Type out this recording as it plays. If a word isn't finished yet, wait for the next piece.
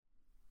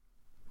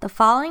The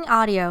following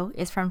audio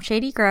is from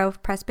Shady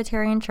Grove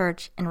Presbyterian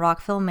Church in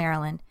Rockville,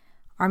 Maryland.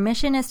 Our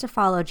mission is to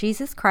follow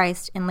Jesus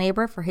Christ and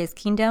labor for his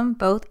kingdom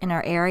both in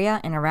our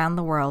area and around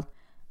the world.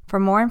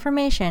 For more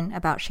information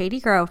about Shady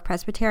Grove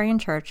Presbyterian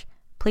Church,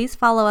 please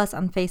follow us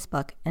on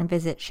Facebook and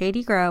visit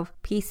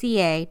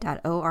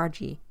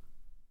shadygrovepca.org.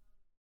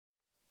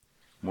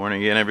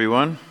 Morning again,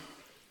 everyone.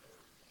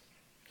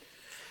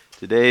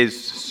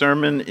 Today's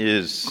sermon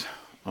is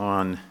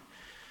on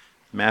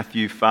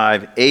Matthew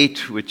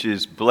 5:8, which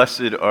is,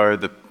 "Blessed are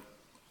the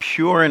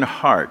pure in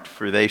heart,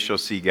 for they shall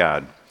see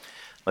God."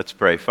 Let's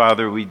pray.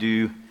 Father, we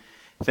do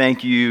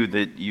thank you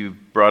that you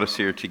brought us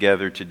here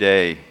together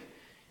today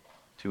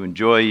to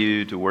enjoy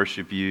you, to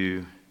worship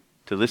you,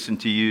 to listen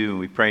to you. And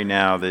we pray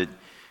now that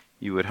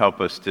you would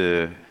help us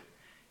to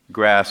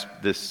grasp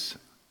this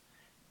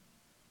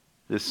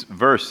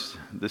verse,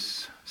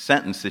 this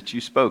sentence that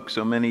you spoke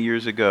so many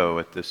years ago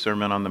at the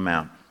Sermon on the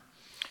Mount.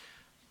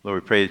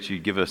 Lord, we pray that you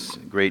give us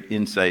great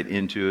insight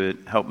into it.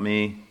 Help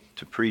me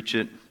to preach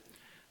it.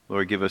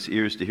 Lord, give us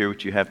ears to hear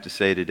what you have to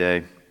say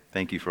today.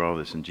 Thank you for all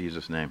this in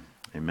Jesus' name.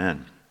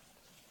 Amen.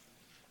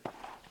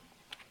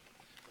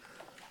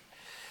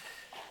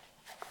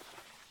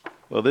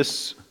 Well,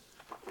 this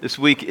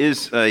week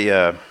is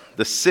the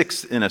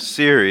sixth in a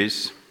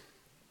series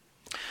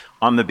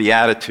on the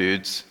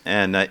Beatitudes,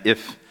 and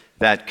if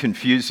that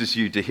confuses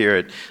you to hear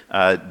it,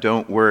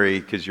 don't worry,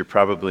 because you're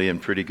probably in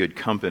pretty good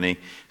company.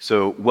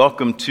 So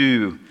welcome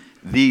to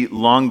the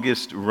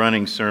longest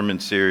running sermon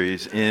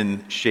series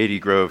in Shady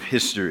Grove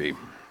history.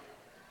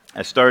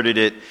 I started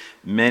it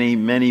many,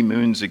 many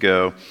moons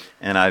ago,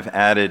 and I've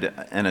added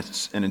an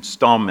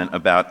installment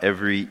about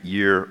every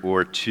year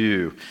or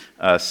two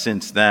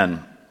since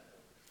then.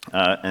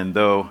 And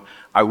though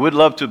I would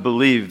love to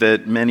believe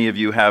that many of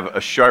you have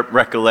a sharp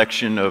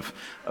recollection of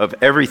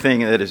everything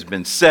that has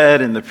been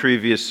said in the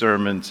previous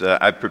sermons,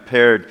 I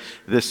prepared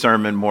this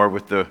sermon more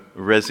with the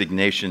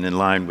resignation in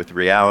line with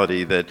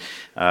reality that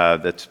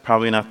that's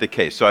probably not the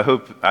case. So I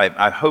hope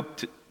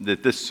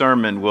that this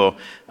sermon will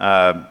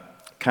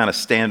kind of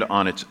stand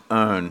on its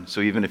own.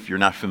 So even if you're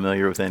not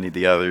familiar with any of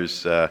the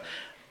others,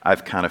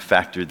 I've kind of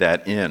factored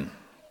that in.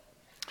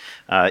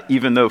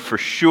 Even though for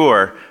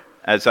sure,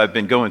 as I've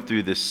been going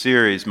through this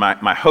series,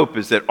 my hope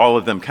is that all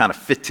of them kind of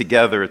fit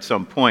together at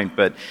some point.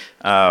 But,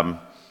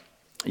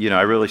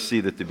 I really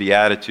see that the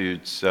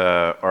Beatitudes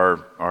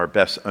are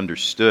best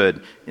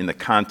understood in the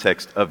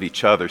context of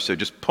each other. So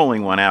just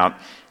pulling one out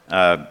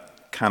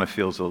kind of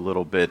feels a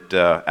little bit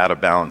out of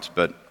balance.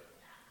 But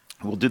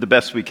we'll do the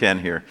best we can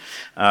here.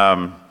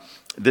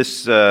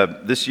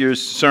 This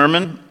year's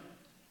sermon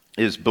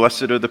is,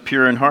 "Blessed are the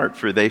pure in heart,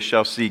 for they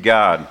shall see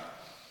God."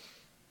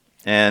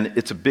 And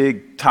it's a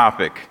big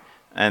topic.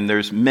 And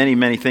there's many,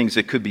 many things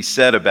that could be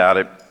said about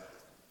it.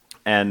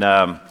 And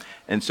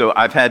so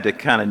I've had to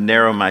kind of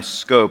narrow my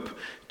scope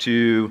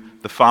to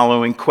the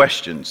following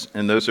questions.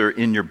 And those are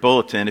in your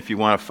bulletin if you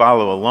want to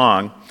follow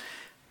along.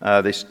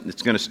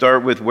 It's going to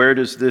start with, where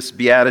does this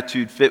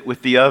beatitude fit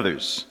with the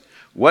others?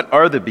 What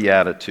are the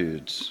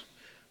Beatitudes?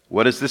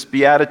 What is this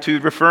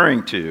beatitude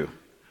referring to?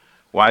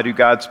 Why do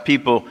God's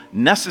people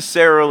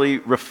necessarily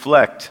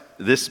reflect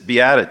this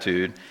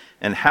beatitude?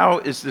 And how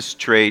is this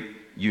trait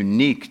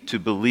unique to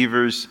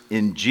believers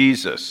in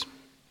Jesus?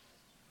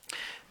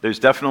 There's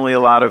definitely a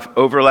lot of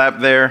overlap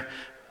there,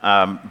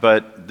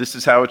 but this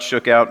is how it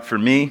shook out for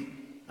me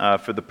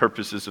for the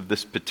purposes of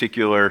this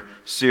particular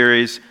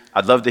series.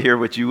 I'd love to hear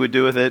what you would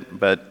do with it,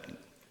 but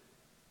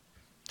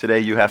today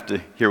you have to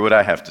hear what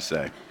I have to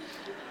say.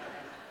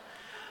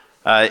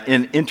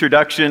 In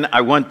introduction,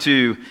 I want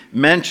to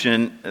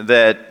mention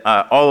that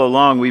all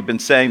along we've been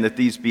saying that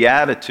these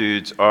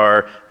Beatitudes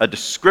are a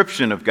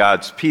description of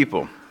God's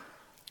people.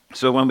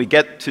 So when we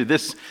get to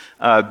this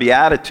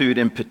beatitude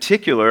in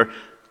particular,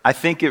 I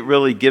think it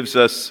really gives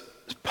us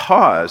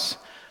pause.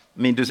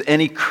 I mean, does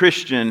any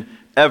Christian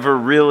ever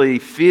really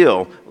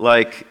feel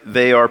like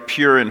they are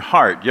pure in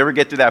heart? You ever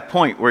get to that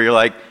point where you're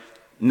like,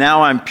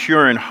 now I'm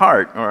pure in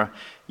heart? Or,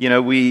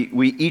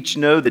 we each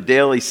know the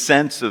daily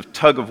sense of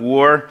tug of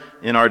war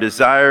in our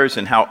desires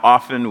and how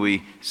often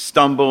we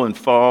stumble and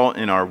fall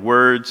in our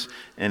words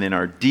and in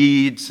our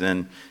deeds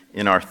and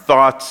in our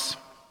thoughts.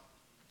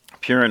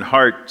 Pure in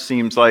heart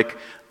seems like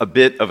a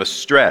bit of a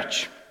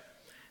stretch.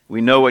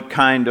 We know what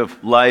kind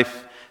of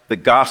life the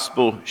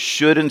gospel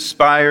should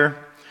inspire.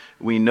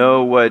 We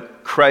know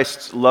what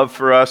Christ's love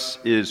for us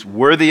is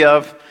worthy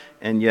of,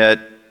 and yet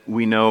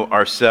we know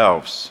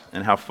ourselves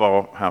and how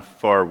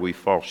far we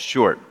fall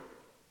short.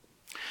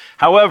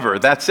 However,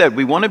 that said,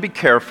 we want to be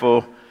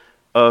careful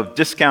of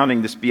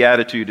discounting this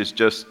beatitude as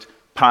just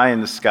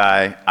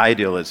pie-in-the-sky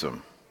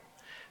idealism.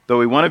 Though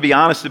we want to be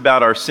honest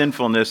about our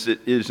sinfulness, it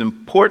is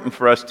important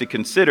for us to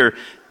consider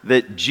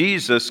that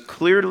Jesus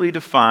clearly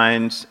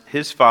defines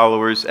his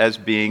followers as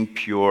being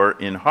pure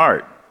in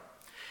heart.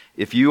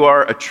 If you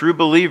are a true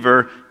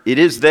believer, it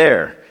is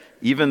there,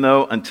 even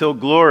though until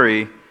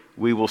glory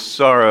we will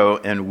sorrow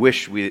and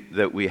wish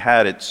that we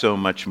had it so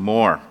much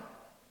more.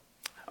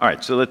 All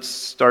right, so let's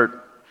start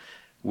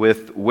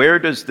with, where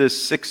does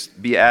this sixth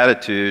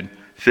beatitude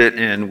fit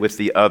in with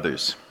the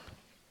others?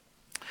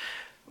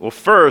 Well,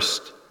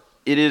 first,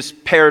 it is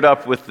paired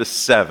up with the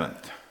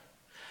seventh.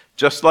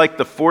 Just like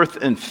the fourth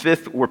and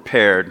fifth were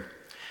paired.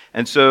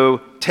 And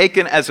so,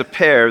 taken as a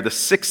pair, the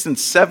sixth and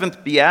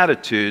seventh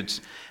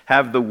Beatitudes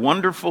have the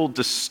wonderful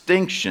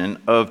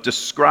distinction of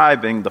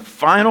describing the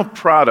final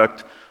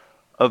product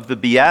of the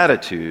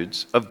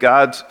Beatitudes of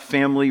God's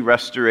family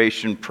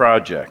restoration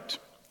project.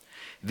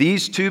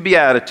 These two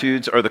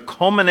Beatitudes are the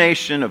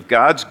culmination of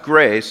God's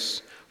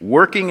grace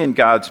working in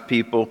God's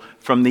people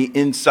from the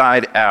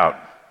inside out.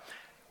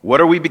 What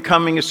are we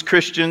becoming as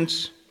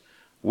Christians?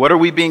 What are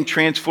we being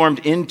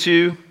transformed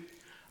into?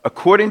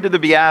 According to the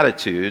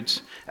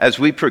Beatitudes, as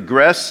we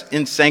progress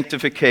in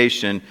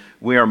sanctification,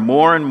 we are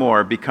more and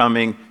more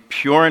becoming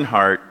pure in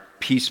heart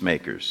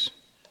peacemakers.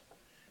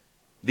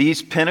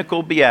 These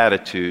pinnacle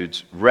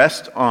Beatitudes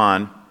rest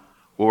on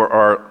or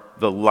are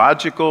the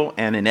logical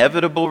and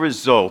inevitable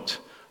result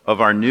of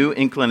our new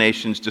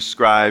inclinations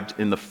described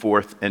in the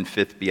fourth and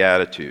fifth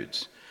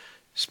Beatitudes.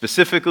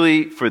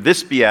 Specifically for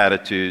this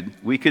Beatitude,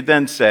 we could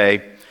then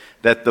say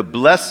that the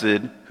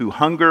blessed who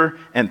hunger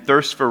and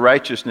thirst for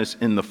righteousness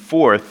in the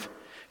fourth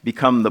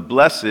become the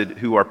blessed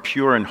who are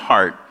pure in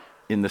heart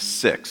in the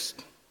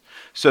sixth.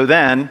 So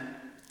then,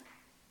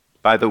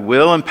 by the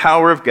will and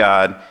power of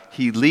God,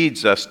 he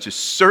leads us to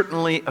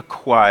certainly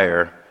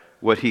acquire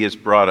what he has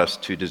brought us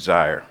to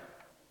desire.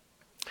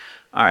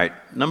 All right,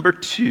 number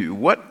two,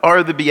 what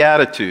are the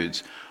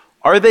Beatitudes?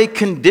 Are they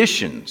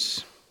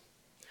conditions?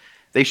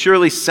 They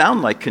surely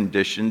sound like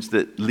conditions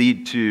that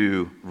lead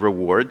to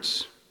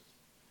rewards.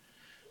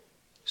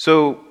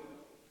 So,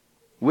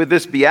 with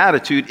this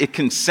beatitude, it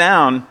can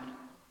sound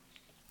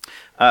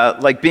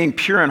like being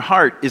pure in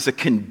heart is a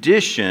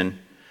condition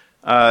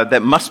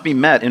that must be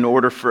met in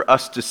order for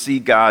us to see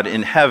God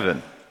in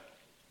heaven.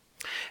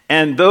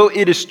 And though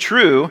it is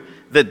true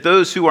that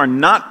those who are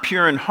not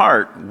pure in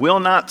heart will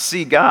not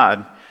see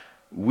God,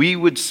 we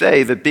would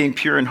say that being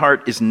pure in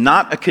heart is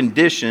not a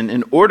condition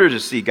in order to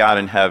see God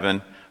in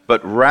heaven,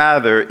 but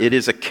rather it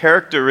is a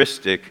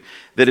characteristic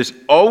that is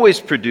always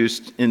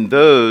produced in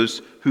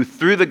those who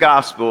through the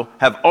gospel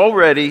have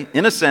already,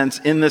 in a sense,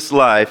 in this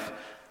life,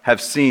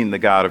 have seen the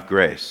God of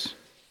grace.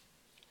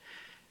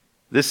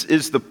 This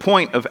is the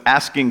point of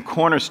asking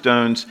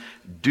Cornerstone's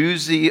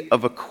doozy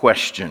of a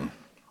question.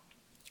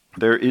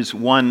 There is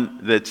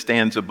one that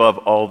stands above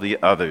all the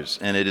others,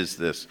 and it is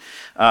this.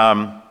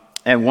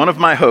 And one of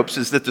my hopes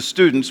is that the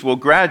students will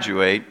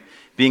graduate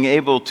being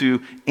able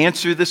to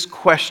answer this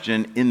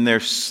question in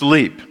their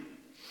sleep.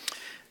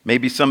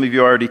 Maybe some of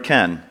you already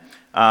can.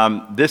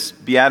 This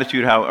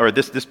beatitude, or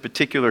this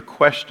particular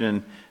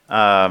question,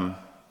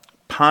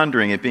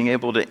 pondering it, being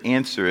able to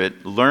answer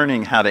it,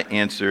 learning how to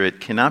answer it,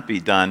 cannot be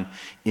done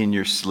in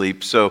your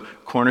sleep. So,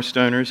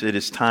 Cornerstoners, it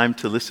is time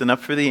to listen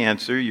up for the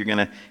answer. You're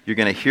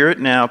gonna hear it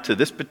now to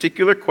this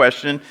particular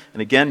question.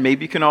 And again,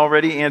 maybe you can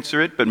already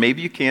answer it, but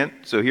maybe you can't.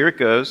 So here it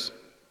goes.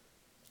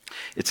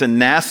 It's a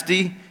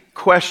nasty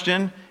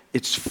question.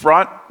 It's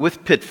fraught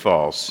with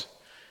pitfalls.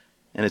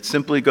 And it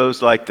simply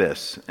goes like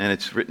this, and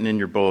it's written in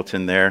your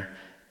bulletin there.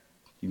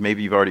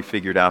 Maybe you've already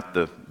figured out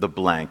the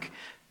blank.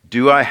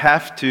 Do I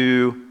have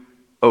to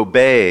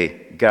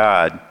obey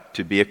God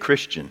to be a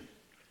Christian?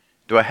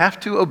 Do I have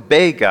to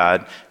obey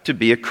God to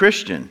be a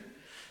Christian?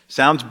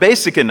 Sounds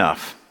basic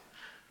enough,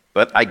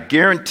 but I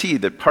guarantee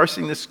that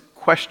parsing this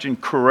question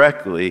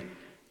correctly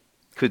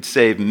could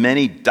save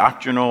many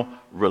doctrinal,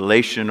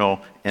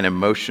 relational, and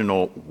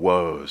emotional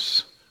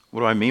woes.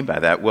 What do I mean by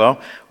that? Well,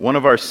 one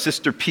of our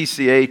sister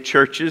PCA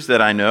churches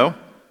that I know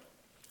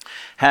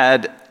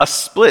had a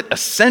split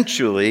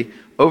essentially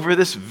over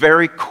this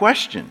very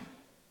question.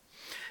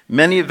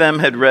 Many of them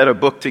had read a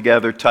book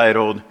together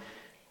titled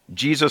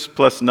Jesus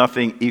Plus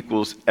Nothing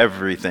Equals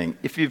Everything.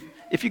 If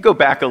you go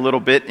back a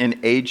little bit in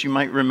age, you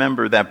might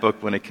remember that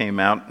book when it came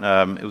out.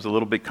 It was a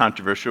little bit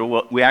controversial.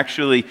 Well, we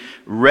actually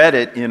read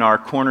it in our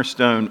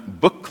Cornerstone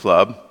book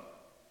club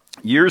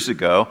years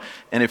ago,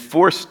 and it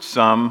forced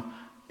some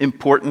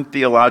important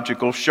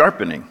theological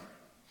sharpening.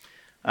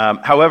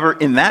 However,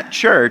 in that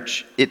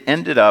church, it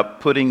ended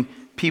up putting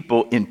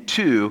people in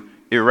two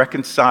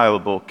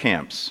irreconcilable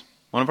camps.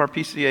 One of our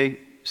PCA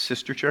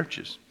sister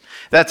churches.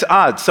 That's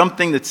odd.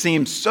 Something that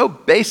seems so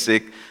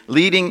basic,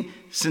 leading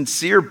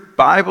sincere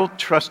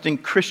Bible-trusting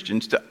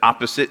Christians to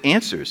opposite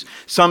answers.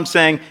 Some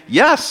saying,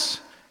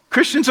 yes,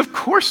 Christians of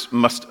course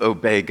must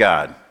obey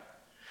God.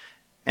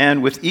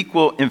 And with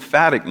equal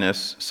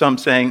emphaticness, some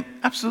saying,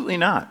 absolutely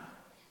not.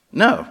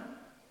 No.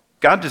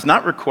 God does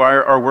not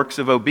require our works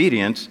of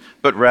obedience,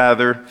 but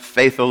rather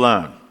faith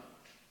alone.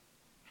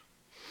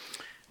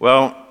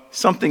 Well,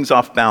 something's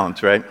off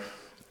balance, right?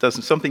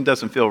 Something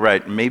doesn't feel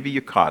right. Maybe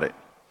you caught it.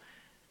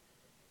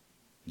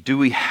 Do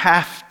we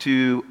have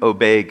to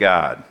obey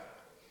God?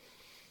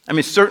 I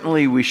mean,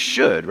 certainly we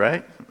should,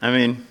 right? I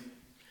mean,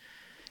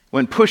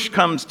 when push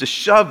comes to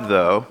shove,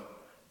 though,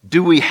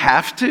 do we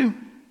have to?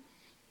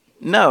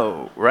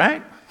 No,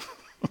 right?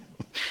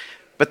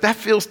 But that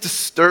feels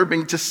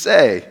disturbing to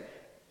say.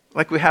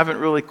 Like we haven't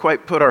really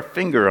quite put our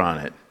finger on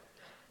it.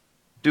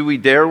 Do we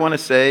dare want to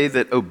say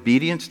that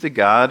obedience to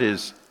God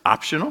is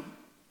optional?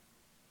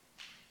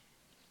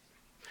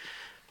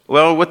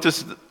 Well, what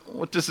does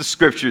the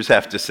Scriptures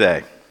have to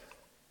say?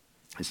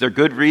 Is there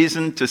good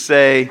reason to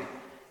say,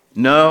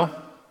 no,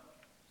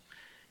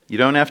 you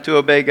don't have to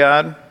obey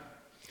God?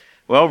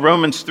 Well,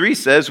 Romans 3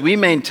 says we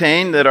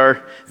maintain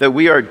that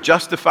we are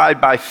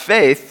justified by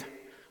faith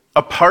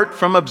apart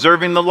from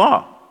observing the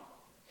law.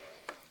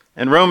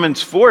 And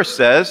Romans 4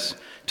 says,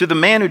 to the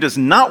man who does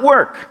not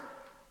work,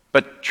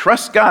 but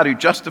trusts God who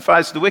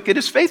justifies the wicked,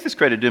 his faith is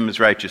credited to him as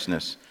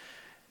righteousness.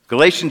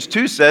 Galatians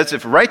 2 says,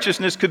 if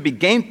righteousness could be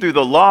gained through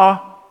the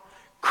law,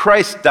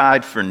 Christ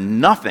died for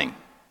nothing.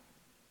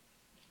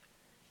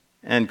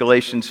 And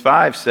Galatians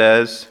 5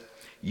 says,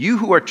 you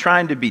who are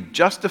trying to be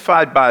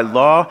justified by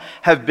law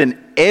have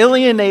been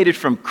alienated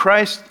from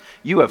Christ.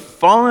 You have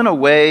fallen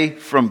away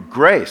from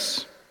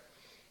grace.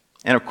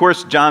 And of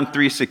course, John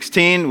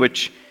 3:16,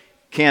 which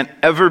can't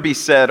ever be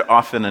said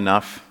often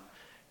enough.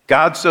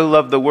 God so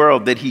loved the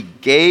world that he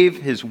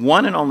gave his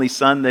one and only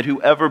Son, that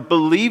whoever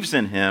believes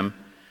in him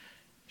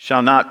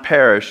shall not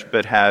perish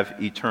but have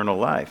eternal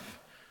life.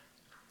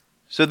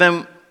 So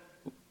then,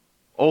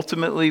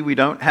 ultimately, we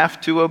don't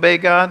have to obey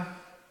God?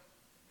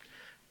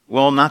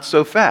 Well, not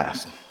so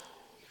fast.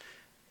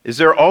 Is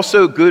there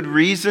also good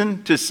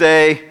reason to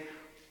say,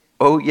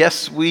 oh,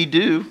 yes, we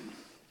do?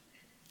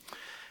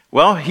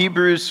 Well,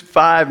 Hebrews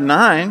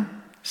 5:9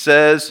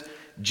 says,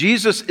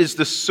 Jesus is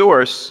the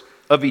source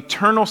of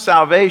eternal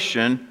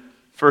salvation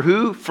for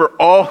who? For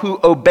all who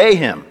obey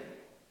him.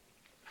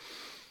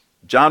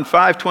 John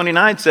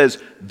 5:29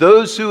 says,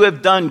 those who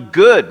have done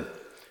good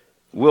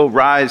will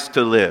rise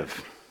to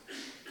live.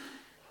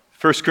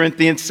 1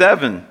 Corinthians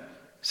 7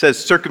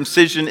 says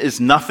circumcision is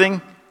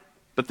nothing,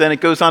 but then it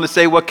goes on to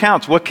say what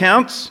counts. What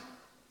counts?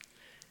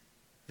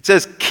 It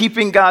says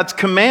keeping God's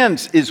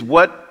commands is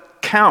what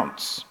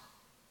counts.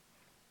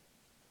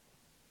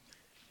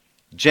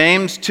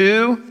 James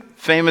 2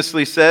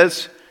 famously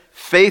says,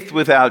 faith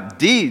without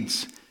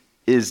deeds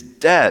is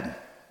dead.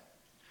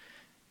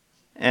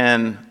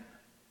 And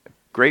a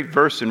great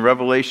verse in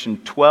Revelation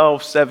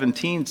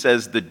 12:17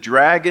 says, the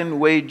dragon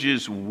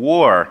wages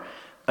war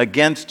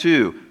against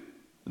who?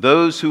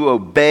 Those who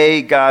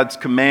obey God's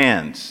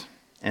commands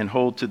and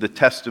hold to the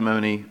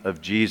testimony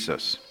of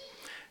Jesus.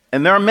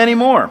 And there are many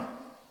more.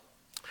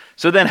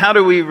 So then how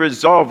do we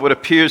resolve what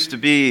appears to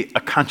be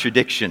a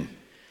contradiction?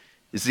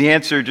 Is the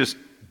answer just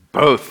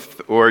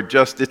both, or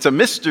just it's a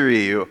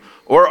mystery,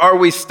 or are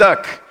we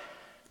stuck,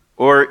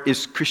 or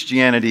is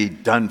Christianity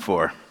done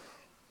for?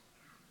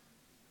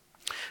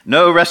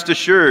 No, rest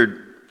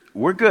assured,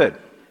 we're good.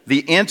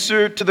 The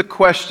answer to the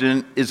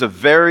question is a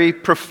very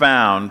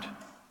profound,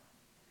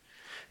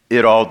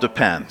 it all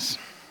depends.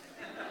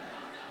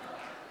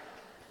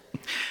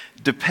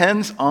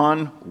 Depends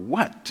on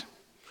what?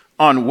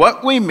 On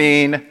what we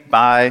mean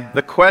by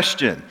the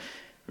question.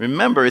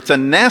 Remember, it's a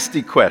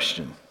nasty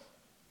question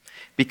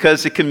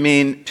because it can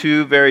mean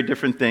two very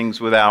different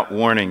things without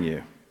warning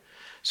you.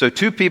 So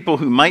two people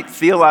who might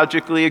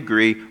theologically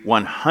agree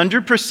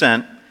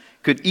 100%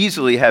 could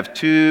easily have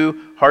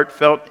two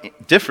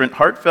different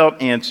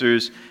heartfelt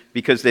answers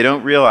because they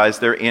don't realize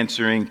they're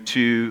answering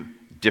two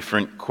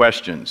different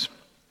questions.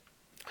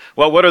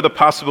 Well, what are the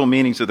possible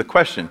meanings of the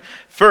question?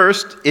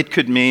 First, it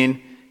could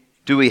mean,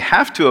 do we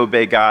have to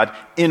obey God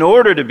in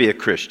order to be a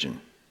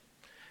Christian?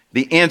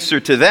 The answer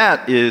to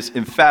that is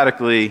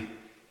emphatically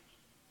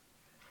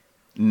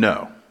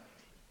no.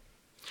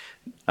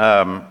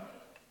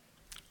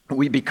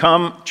 We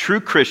become true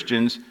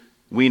Christians,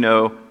 we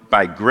know,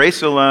 by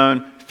grace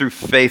alone, through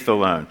faith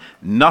alone.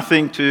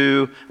 Nothing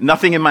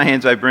in my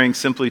hands I bring,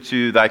 simply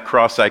to thy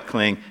cross I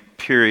cling,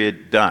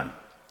 period, done.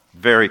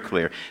 Very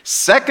clear.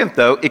 Second,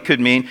 though, it could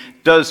mean,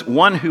 does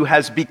one who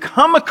has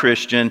become a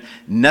Christian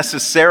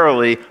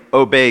necessarily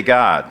obey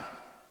God?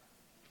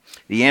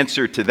 The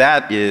answer to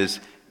that is,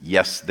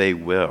 yes, they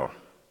will.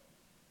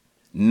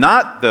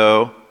 Not,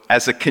 though,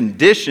 as a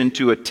condition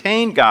to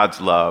attain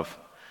God's love,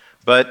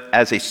 but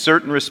as a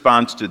certain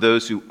response to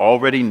those who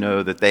already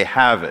know that they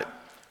have it.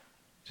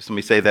 Just let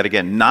me say that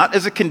again. Not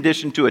as a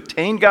condition to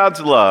attain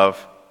God's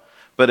love,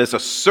 but as a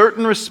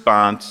certain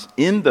response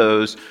in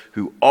those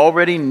who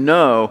already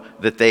know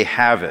that they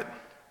have it.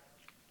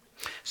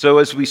 So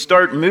as we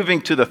start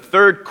moving to the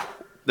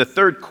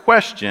third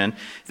question,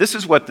 this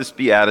is what this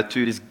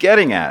beatitude is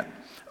getting at.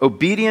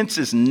 Obedience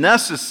is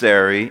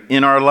necessary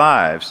in our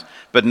lives,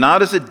 but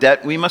not as a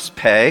debt we must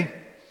pay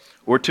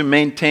or to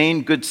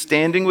maintain good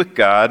standing with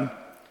God,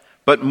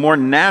 but more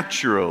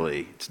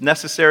naturally. It's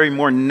necessary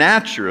more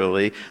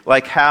naturally,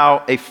 like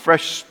how a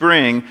fresh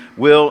spring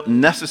will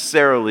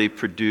necessarily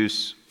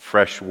produce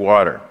fresh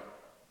water.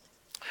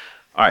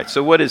 All right,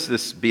 so what is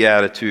this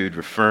beatitude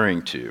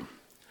referring to?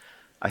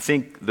 I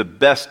think the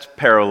best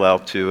parallel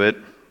to it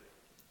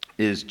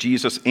is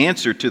Jesus'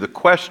 answer to the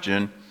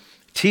question,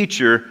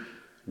 "Teacher,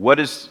 what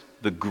is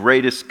the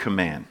greatest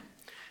command?"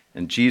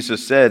 And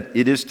Jesus said,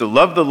 "It is to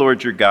love the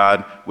Lord your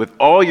God with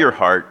all your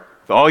heart,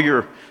 with all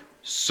your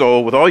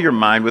soul, with all your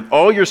mind, with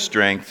all your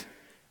strength.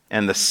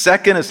 And the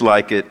second is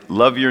like it,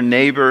 love your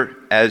neighbor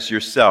as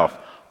yourself.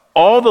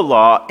 All the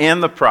law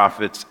and the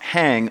prophets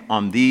hang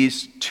on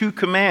these two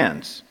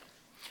commands.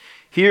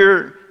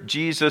 Here,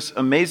 Jesus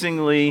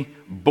amazingly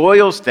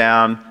boils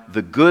down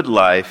the good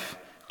life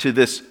to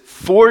this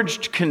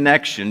forged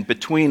connection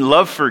between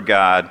love for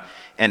God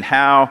and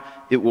how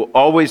it will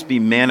always be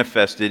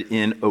manifested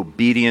in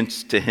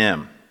obedience to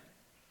Him.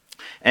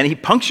 And he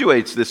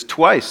punctuates this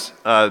twice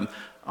on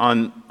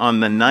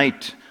the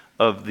night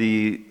of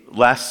the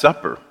Last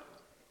Supper.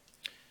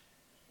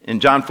 In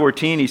John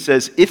 14, he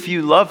says, "If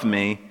you love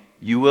me,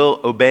 you will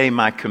obey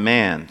my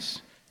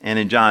commands." And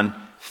in John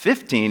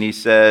 15, he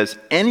says,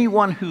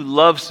 "Anyone who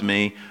loves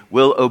me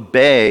will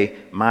obey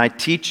my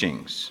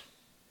teachings."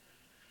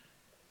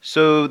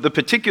 So the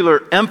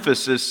particular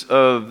emphasis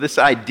of this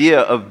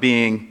idea of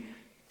being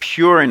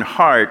pure in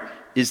heart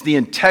is the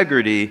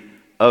integrity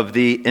of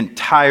the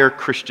entire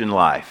Christian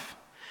life.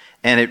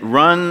 And it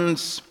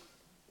runs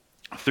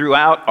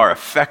throughout our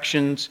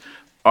affections,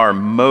 our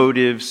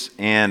motives,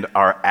 and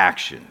our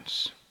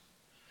actions.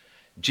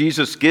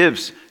 Jesus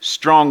gives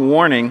strong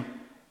warning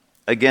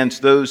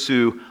against those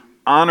who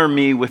honor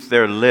me with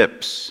their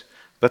lips,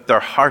 but their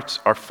hearts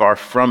are far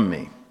from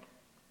me.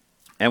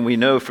 And we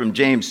know from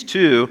James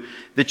 2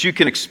 that you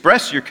can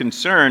express your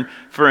concern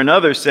for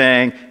another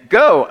saying,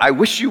 "Go, I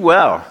wish you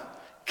well.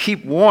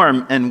 Keep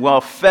warm and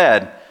well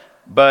fed,"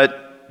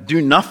 but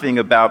do nothing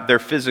about their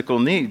physical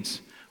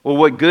needs. Well,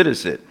 what good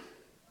is it?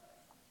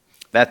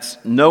 That's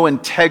no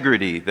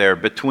integrity there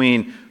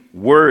between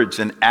words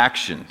and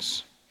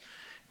actions.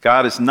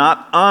 God is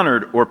not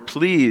honored or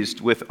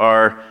pleased with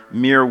our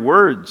mere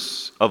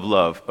words of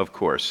love, of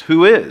course.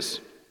 Who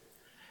is?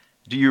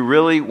 Do you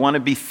really want to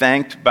be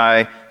thanked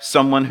by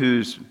someone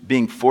who's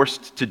being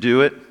forced to do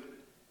it?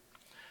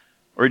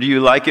 Or do you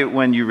like it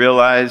when you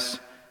realize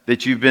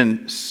that you've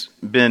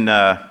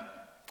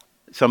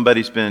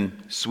somebody's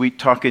been sweet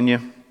talking you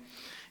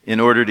in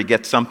order to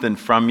get something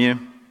from you?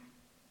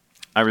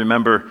 I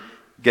remember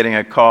getting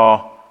a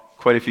call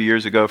quite a few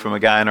years ago from a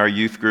guy in our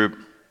youth group.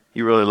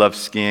 He really loved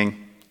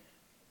skiing.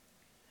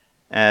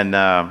 And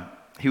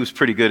he was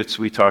pretty good at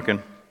sweet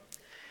talking.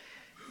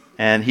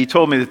 And he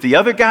told me that the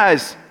other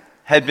guys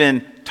had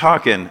been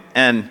talking,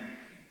 and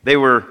they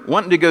were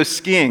wanting to go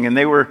skiing, and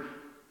they were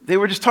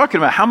just talking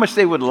about how much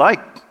they would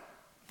like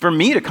for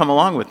me to come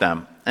along with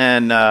them.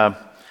 And,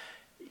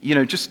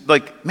 just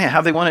like, man,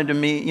 how they wanted to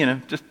meet,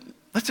 just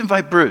let's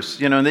invite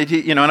Bruce, and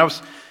and I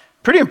was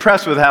pretty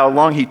impressed with how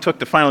long he took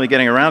to finally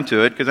getting around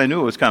to it, because I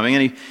knew it was coming.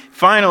 And he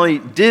finally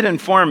did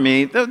inform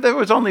me, there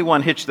was only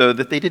one hitch, though,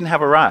 that they didn't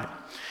have a ride.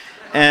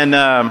 And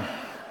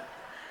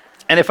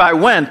if I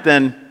went,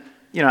 then,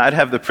 I'd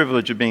have the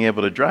privilege of being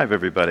able to drive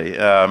everybody.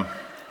 That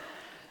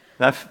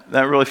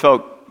really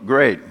felt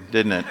great,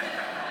 didn't it?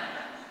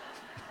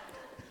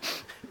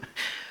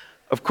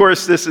 Of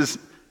course,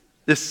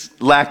 this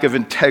lack of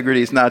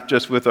integrity is not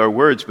just with our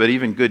words, but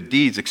even good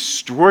deeds.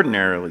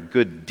 Extraordinarily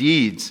good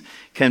deeds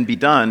can be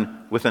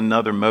done with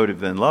another motive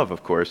than love,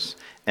 of course.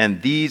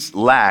 And these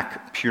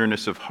lack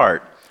pureness of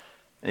heart.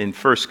 In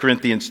 1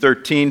 Corinthians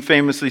 13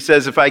 famously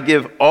says, "If I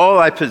give all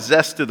I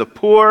possess to the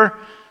poor,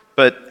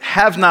 but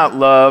have not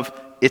love,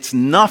 it's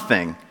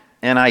nothing,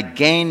 and I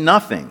gain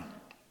nothing."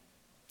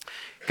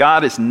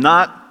 God is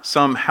not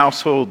some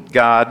household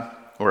god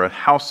or a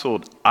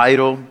household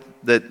idol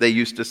that they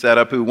used to set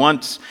up, who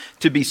wants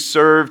to be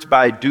served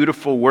by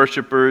dutiful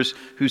worshipers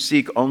who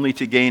seek only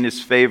to gain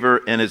his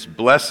favor and his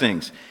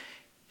blessings.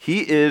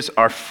 He is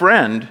our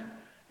friend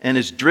and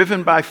is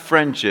driven by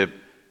friendship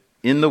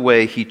in the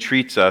way he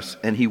treats us,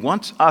 and he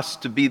wants us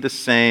to be the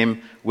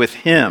same with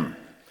him.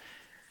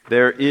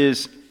 There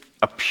is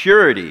a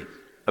purity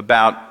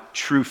about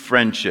true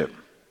friendship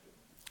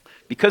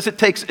because it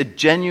takes a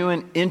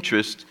genuine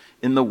interest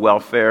in the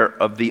welfare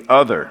of the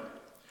other.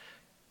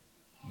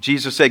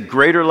 Jesus said,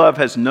 "Greater love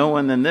has no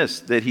one than this,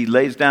 that he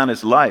lays down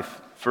his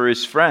life for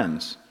his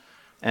friends."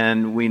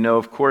 And we know,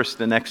 of course,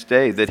 the next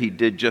day that he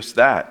did just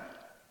that.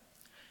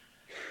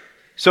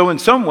 So in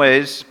some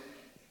ways,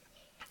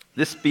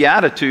 this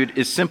beatitude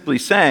is simply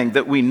saying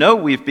that we know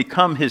we've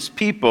become his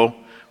people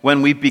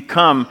when we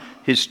become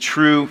his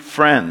true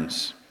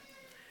friends.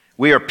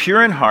 We are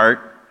pure in heart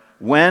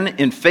when,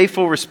 in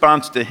faithful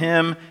response to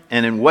him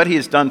and in what he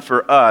has done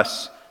for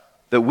us,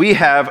 that we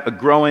have a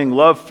growing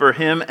love for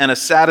him and a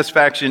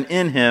satisfaction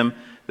in him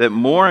that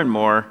more and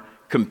more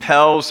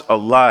compels a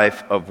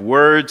life of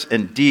words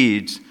and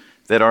deeds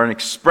that are an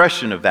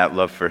expression of that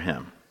love for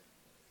him.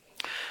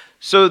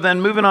 So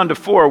then moving on to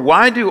 4,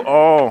 why do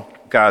all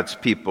God's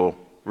people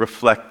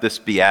reflect this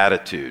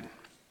beatitude?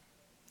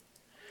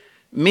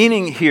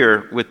 Meaning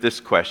here with this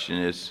question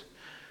is,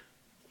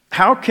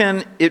 how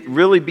can it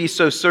really be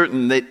so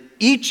certain that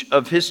each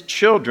of his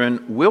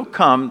children will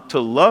come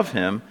to love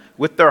him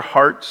with their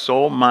heart,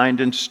 soul,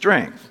 mind, and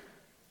strength?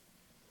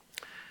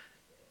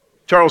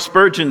 Charles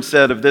Spurgeon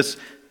said of this,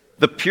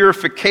 "The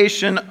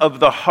purification of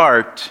the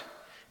heart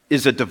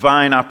is a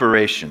divine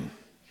operation,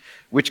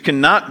 which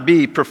cannot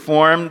be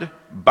performed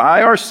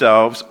by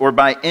ourselves or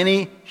by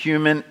any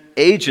human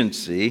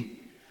agency,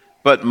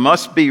 but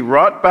must be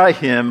wrought by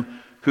him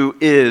who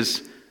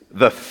is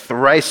the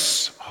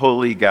thrice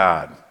holy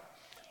God.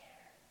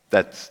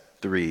 That's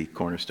 3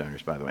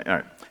 cornerstoners, by the way. All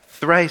right.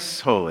 Thrice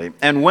holy.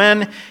 And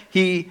when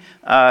he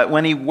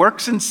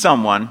works in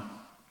someone,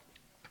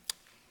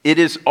 it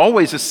is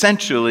always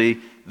essentially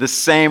the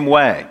same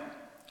way.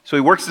 So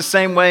he works the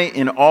same way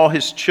in all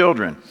his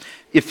children.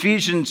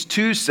 Ephesians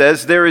 2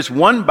 says, there is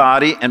one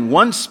body and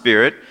one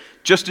Spirit,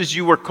 just as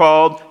you were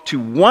called to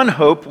one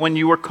hope when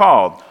you were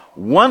called.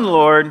 One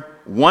Lord,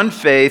 one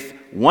faith,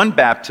 one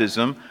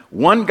baptism,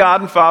 one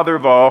God and Father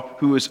of all,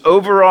 who is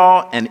over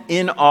all and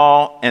in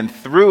all and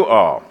through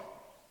all.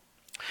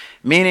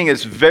 Meaning,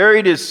 as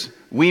varied as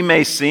we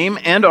may seem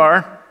and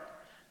are,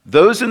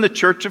 those in the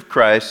Church of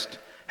Christ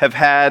have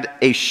had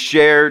a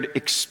shared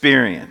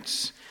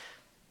experience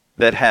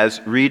that has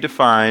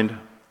redefined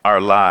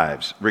our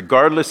lives.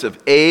 Regardless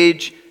of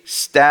age,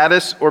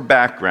 status, or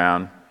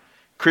background,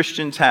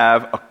 Christians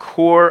have a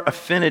core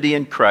affinity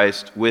in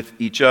Christ with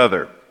each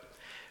other.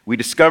 We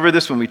discover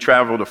this when we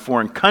travel to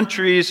foreign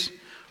countries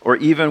or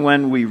even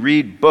when we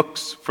read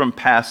books from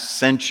past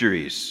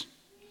centuries.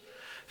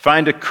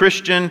 Find a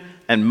Christian,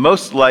 and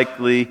most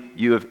likely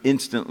you have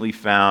instantly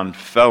found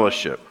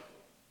fellowship.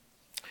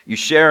 You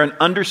share an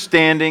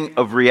understanding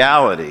of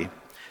reality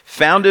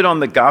founded on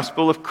the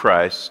gospel of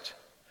Christ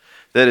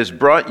that has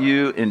brought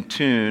you in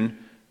tune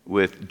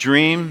with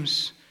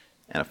dreams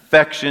and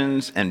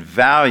affections and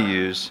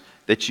values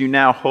that you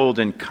now hold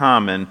in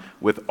common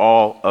with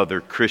all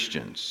other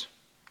Christians.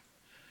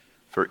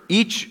 For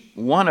each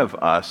one of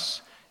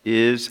us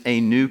is a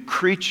new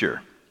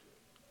creature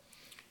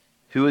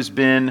who has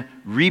been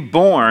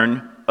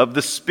reborn of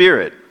the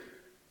Spirit,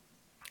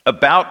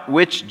 about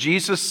which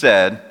Jesus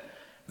said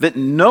that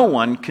no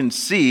one can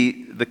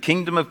see the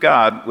kingdom of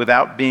God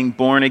without being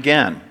born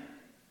again.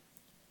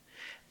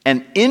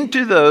 And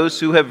into those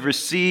who have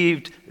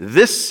received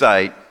this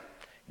sight,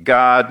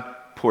 God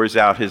pours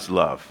out his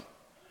love.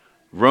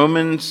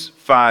 Romans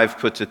 5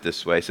 puts it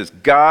this way. It says,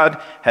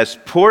 God has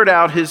poured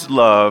out his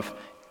love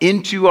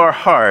into our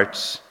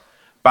hearts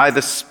by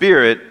the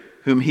Spirit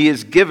whom he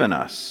has given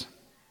us.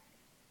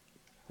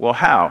 Well,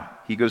 how?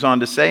 He goes on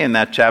to say in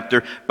that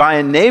chapter, by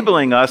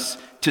enabling us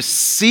to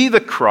see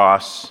the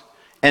cross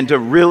and to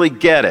really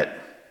get it.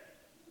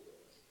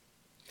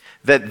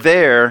 That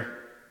there,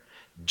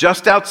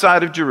 just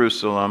outside of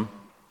Jerusalem,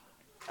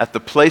 at the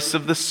place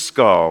of the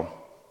skull,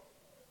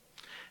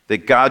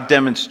 that God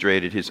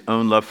demonstrated his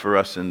own love for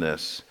us in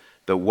this,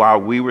 that while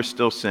we were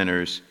still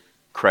sinners,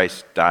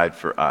 Christ died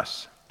for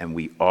us. And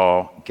we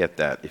all get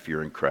that if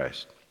you're in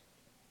Christ.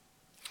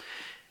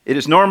 It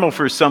is normal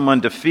for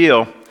someone to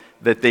feel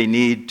that they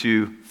need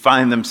to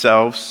find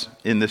themselves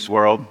in this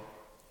world.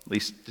 At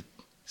least it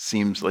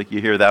seems like you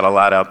hear that a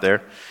lot out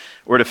there.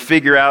 Or to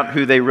figure out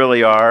who they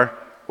really are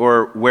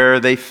or where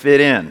they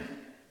fit in.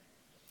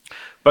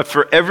 But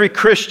for every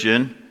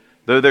Christian,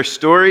 though their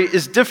story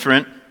is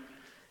different,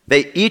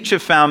 they each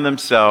have found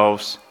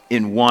themselves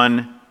in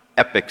one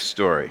epic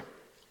story,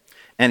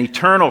 an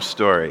eternal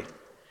story,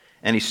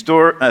 and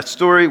a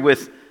story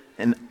with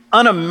an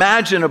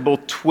unimaginable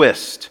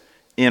twist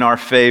in our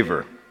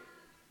favor.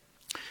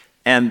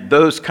 And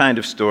those kind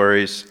of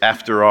stories,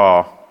 after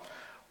all,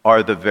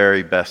 are the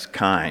very best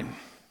kind.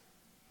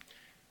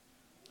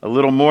 A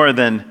little more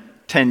than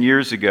 10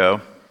 years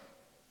ago,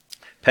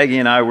 Peggy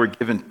and I were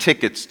given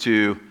tickets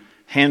to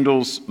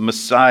Handel's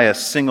Messiah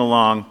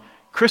sing-along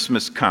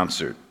Christmas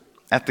concert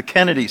at the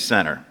Kennedy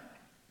Center.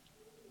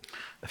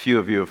 A few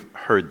of you have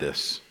heard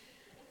this.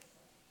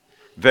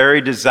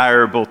 Very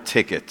desirable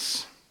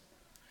tickets.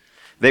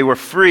 They were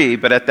free,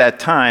 but at that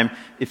time,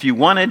 if you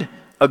wanted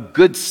a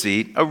good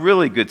seat, a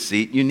really good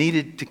seat, you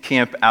needed to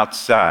camp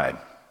outside.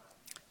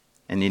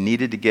 And you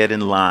needed to get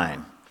in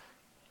line.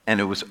 And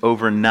it was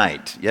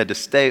overnight. You had to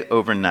stay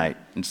overnight.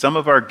 And some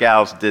of our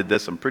gals did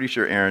this. I'm pretty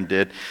sure Aaron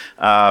did.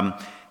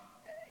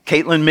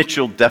 Caitlin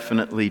Mitchell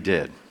definitely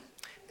did.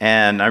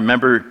 And I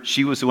remember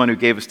she was the one who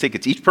gave us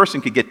tickets. Each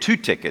person could get 2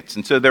 tickets.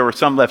 And so there were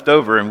some left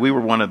over, and we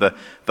were one of the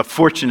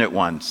fortunate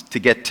ones to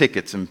get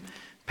tickets. And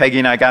Peggy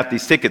and I got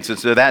these tickets. And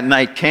so that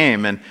night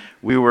came, and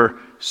we were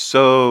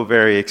so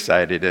very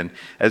excited. And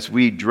as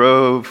we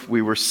drove,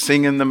 we were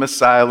singing the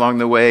Messiah along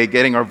the way,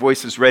 getting our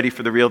voices ready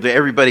for the real day.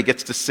 Everybody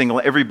gets to sing,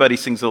 everybody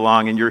sings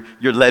along, and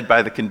you're led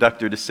by the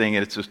conductor to sing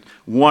it. It's a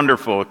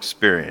wonderful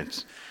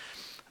experience.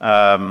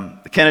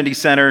 The Kennedy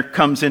Center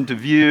comes into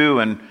view,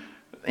 and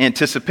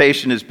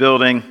anticipation is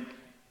building.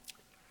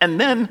 And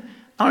then,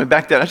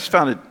 back then, I just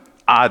found it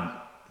odd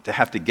to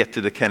have to get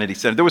to the Kennedy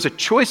Center. There was a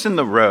choice in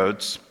the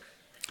roads,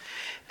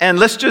 and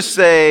let's just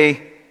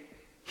say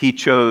he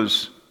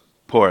chose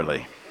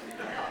poorly.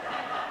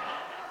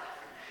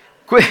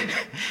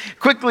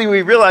 Quickly,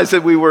 we realized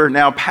that we were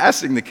now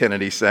passing the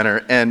Kennedy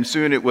Center, and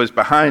soon it was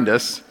behind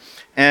us.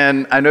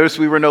 And I noticed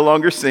we were no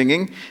longer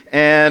singing,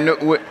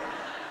 and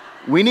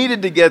we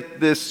needed to get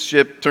this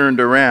ship turned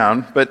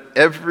around, but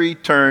every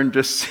turn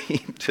just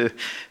seemed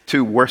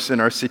to worsen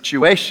our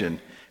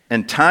situation.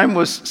 And time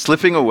was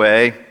slipping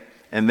away,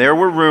 and there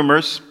were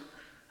rumors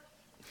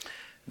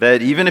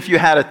that even if you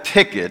had a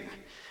ticket,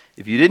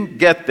 if you didn't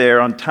get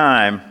there on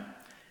time,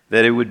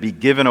 that it would be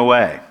given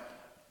away.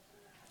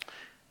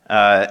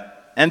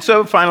 And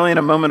so finally, in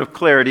a moment of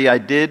clarity, I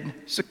did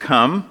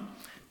succumb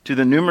to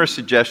the numerous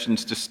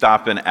suggestions to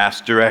stop and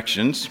ask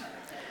directions.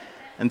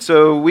 And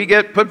so we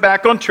get put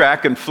back on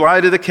track and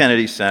fly to the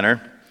Kennedy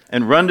Center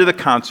and run to the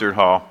concert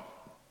hall.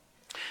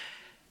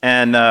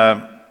 And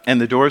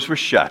the doors were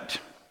shut.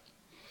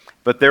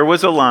 But there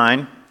was a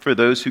line for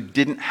those who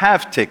didn't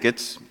have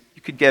tickets.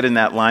 You could get in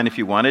that line if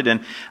you wanted.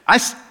 And I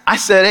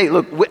said, hey,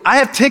 look, I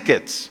have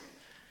tickets.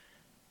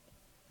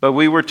 But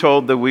we were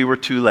told that we were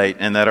too late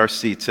and that our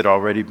seats had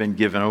already been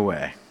given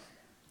away.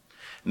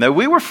 And that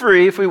we were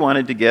free if we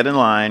wanted to get in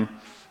line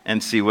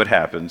and see what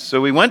happens.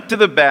 So we went to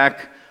the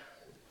back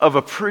of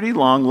a pretty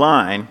long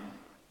line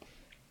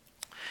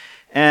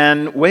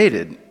and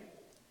waited.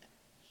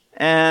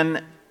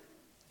 And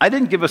I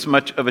didn't give us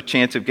much of a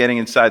chance of getting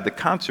inside the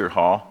concert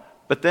hall,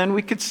 but then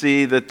we could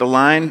see that the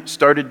line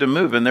started to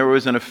move, and there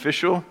was an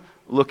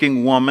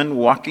official-looking woman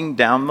walking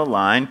down the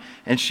line,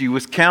 and she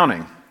was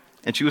counting.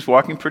 And she was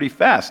walking pretty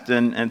fast,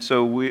 and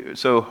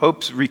so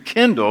hopes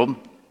rekindled.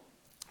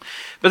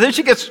 But then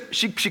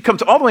she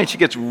comes all the way, and she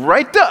gets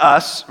right to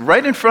us,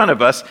 right in front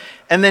of us,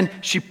 and then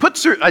she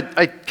puts her,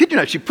 I kid you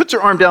not, she puts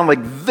her arm down like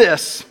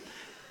this,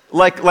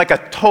 like a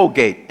toll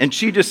gate, and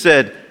she just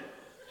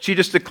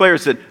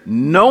declares that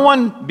no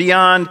one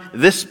beyond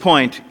this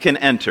point can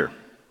enter.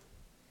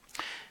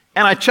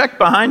 And I checked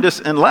behind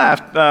us and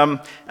laughed.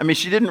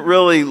 She didn't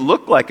really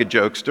look like a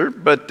jokester,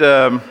 but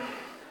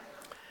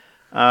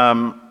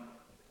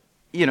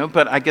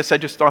but I guess I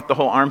just thought the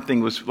whole arm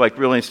thing was like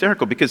really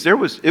hysterical because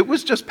it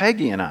was just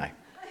Peggy and I.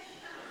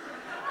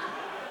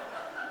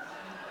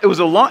 It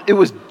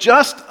was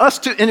just us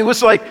two, and it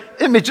was like,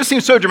 it just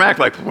seemed so dramatic,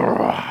 like,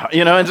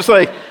 and just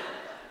like,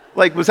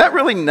 was that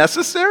really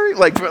necessary?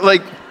 So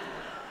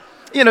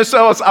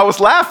I was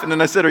laughing,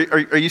 and I said,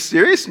 are you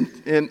serious?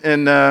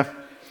 And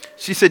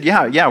she said,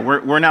 yeah,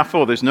 we're now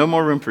full. There's no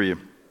more room for you.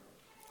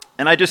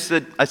 And I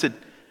said,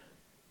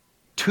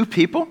 2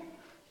 people?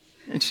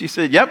 And she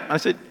said, yep. I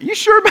said, you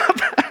sure about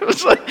that? I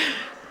was like,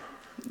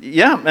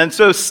 yeah. And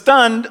so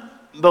stunned,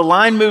 the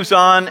line moves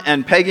on,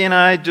 and Peggy and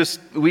I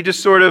we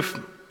just sort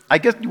of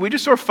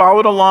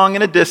followed along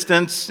in a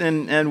distance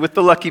and with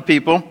the lucky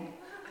people.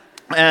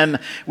 And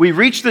we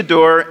reached the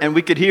door, and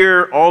we could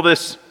hear all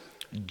this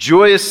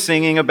joyous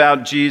singing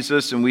about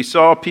Jesus, and we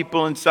saw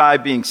people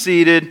inside being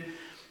seated,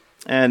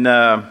 and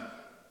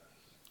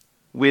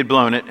we had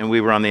blown it, and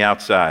we were on the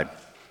outside.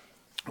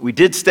 We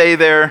did stay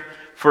there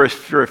for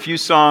a few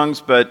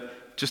songs,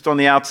 but just on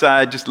the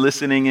outside, just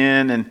listening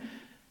in and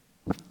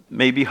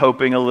maybe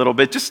hoping a little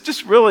bit,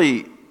 just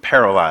really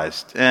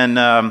paralyzed. And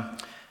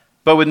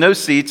but with no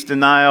seats,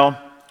 denial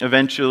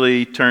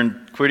eventually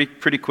turned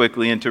pretty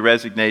quickly into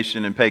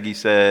resignation, and Peggy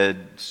said,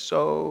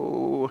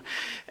 so,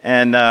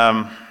 and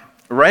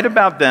right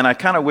about then, I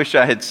kind of wish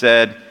I had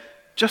said,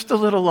 just a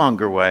little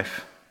longer,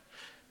 wife.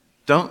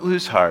 Don't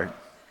lose heart.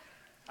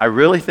 I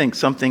really think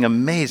something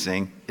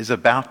amazing is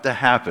about to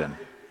happen.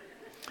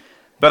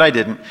 But I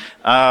didn't.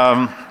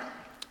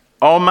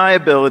 All my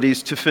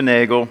abilities to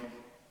finagle,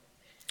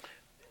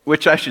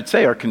 which I should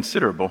say are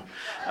considerable,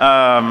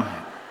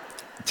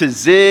 to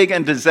zig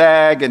and to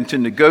zag and to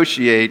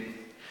negotiate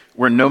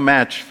were no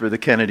match for the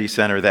Kennedy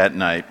Center that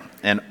night,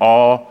 and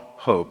all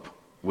hope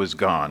was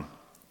gone.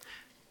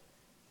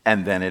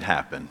 And then it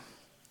happened.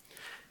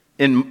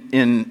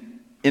 In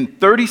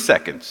 30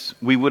 seconds,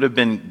 we would have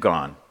been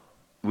gone.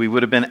 We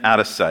would have been out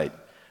of sight.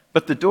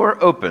 But the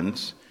door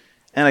opens,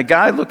 and a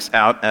guy looks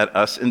out at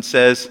us and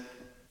says,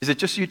 is it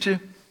just you two?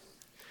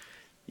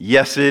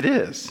 Yes, it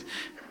is.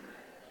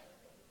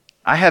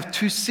 I have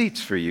 2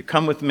 seats for you.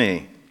 Come with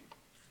me.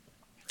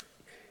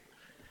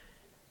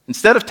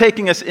 Instead of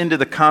taking us into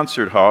the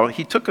concert hall,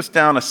 he took us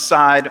down a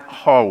side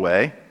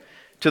hallway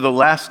to the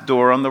last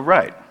door on the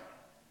right.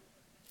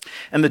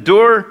 And the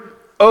door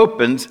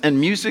opens, and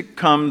music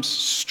comes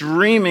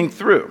streaming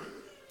through.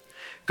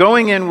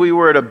 Going in, we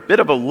were at a bit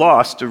of a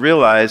loss to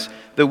realize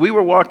that we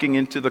were walking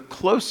into the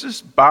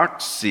closest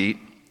box seat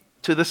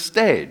to the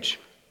stage.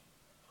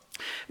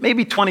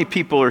 Maybe 20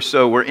 people or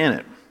so were in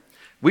it.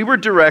 We were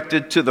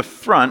directed to the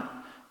front,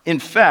 in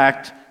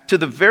fact, to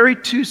the very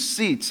 2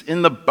 seats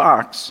in the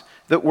box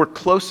that were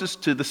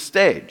closest to the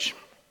stage.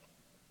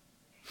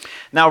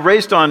 Now,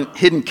 raised on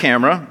hidden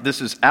camera,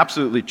 this is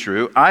absolutely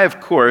true. I, of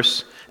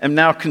course, am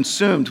now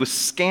consumed with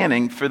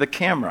scanning for the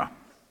camera.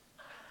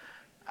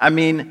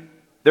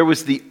 There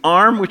was the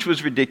arm, which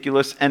was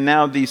ridiculous, and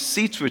now these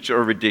seats, which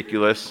are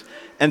ridiculous.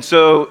 And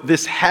so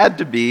this had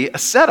to be a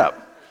setup.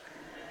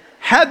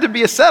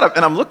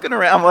 And I'm looking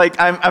around,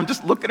 I'm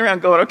just looking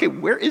around going, okay,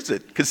 where is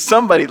it? Because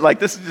somebody,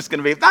 this is just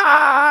going to be,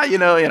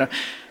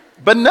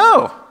 But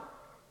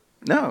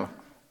no.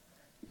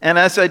 And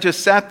as I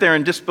just sat there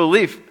in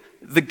disbelief,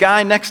 the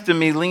guy next to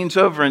me leans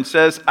over and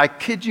says, I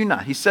kid you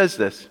not, he says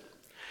this.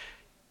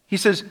 He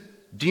says,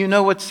 do you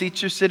know what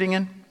seats you're sitting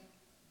in?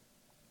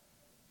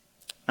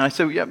 And I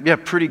said, yeah,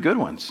 pretty good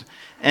ones.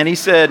 And he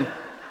said,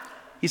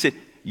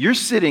 you're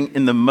sitting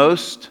in the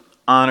most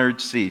honored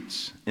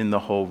seats in the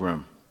whole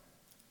room.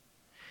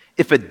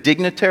 if a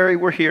dignitary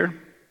were here,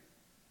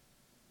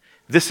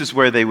 this is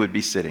where they would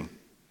be sitting.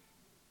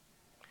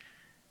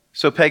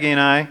 So Peggy and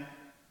I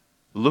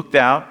looked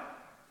out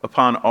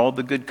upon all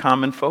the good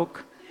common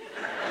folk,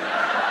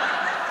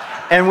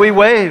 and we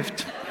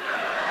waved.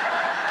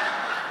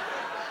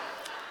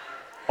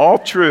 All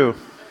true.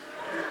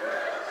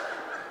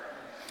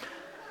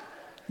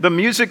 The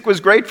music was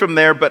great from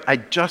there, but I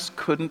just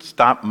couldn't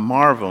stop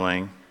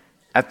marveling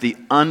at the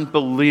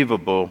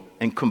unbelievable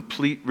and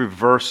complete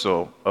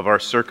reversal of our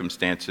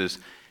circumstances,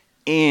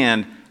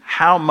 and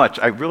how much,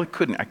 I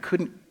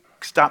couldn't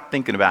stop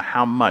thinking about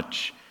how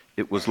much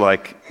it was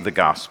like the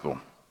gospel.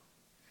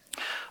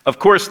 Of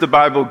course, the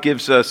Bible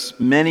gives us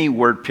many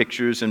word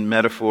pictures and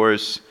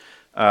metaphors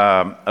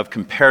of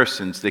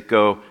comparisons that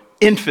go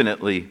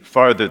infinitely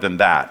farther than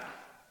that.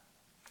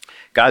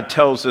 God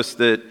tells us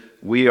that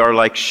we are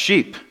like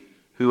sheep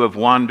who have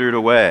wandered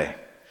away,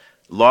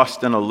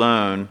 lost and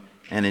alone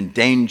and in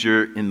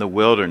danger in the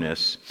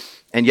wilderness,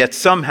 and yet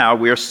somehow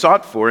we are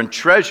sought for and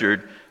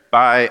treasured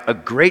by a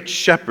great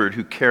shepherd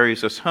who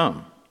carries us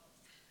home.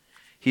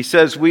 He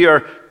says we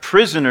are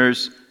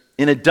prisoners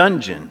in a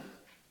dungeon,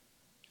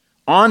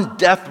 on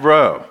death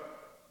row,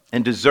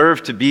 and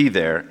deserve to be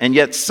there, and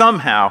yet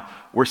somehow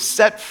we're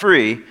set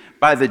free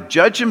by the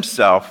judge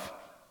himself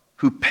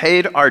who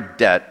paid our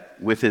debt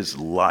with his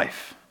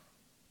life.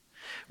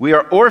 We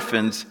are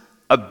orphans,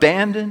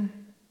 abandoned,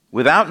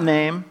 without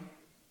name,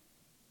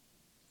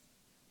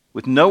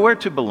 with nowhere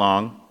to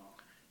belong,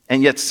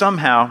 and yet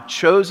somehow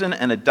chosen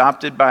and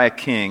adopted by a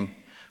king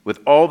with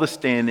all the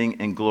standing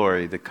and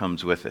glory that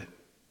comes with it.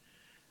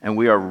 And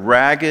we are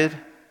ragged,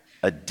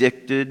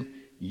 addicted,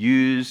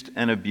 used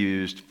and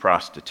abused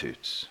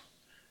prostitutes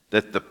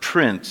that the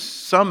prince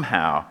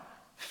somehow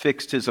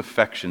fixed his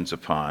affections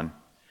upon,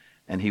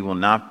 and he will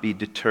not be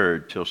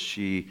deterred till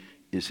she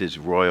is his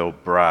royal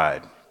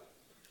bride.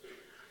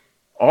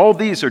 All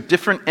these are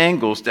different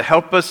angles to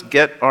help us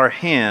get our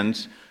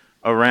hands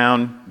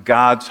around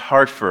God's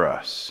heart for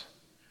us,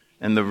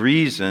 and the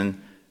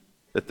reason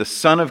that the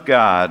Son of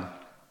God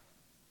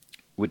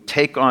would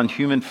take on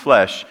human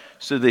flesh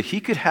so that he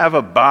could have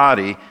a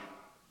body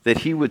that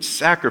he would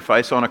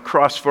sacrifice on a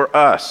cross for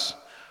us.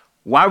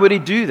 Why would he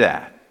do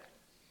that?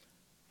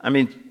 I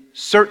mean,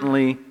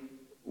 certainly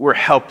we're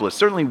helpless.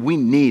 Certainly we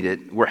need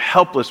it. We're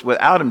helpless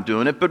without him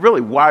doing it, but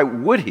really, why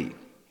would he?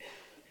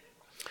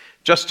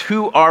 Just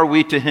who are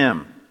we to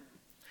him?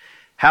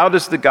 How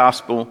does the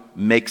gospel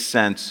make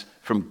sense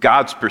from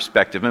God's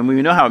perspective? And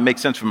we know how it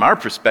makes sense from our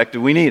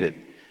perspective. We need it.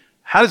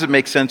 How does it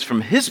make sense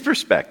from his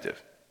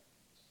perspective?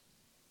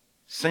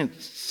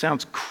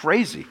 Sounds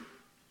crazy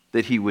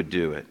that he would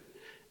do it.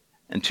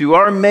 And to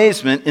our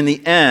amazement, in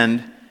the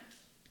end,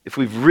 if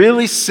we've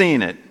really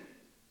seen it,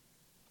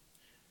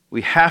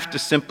 we have to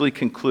simply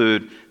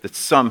conclude that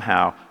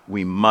somehow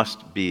we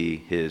must be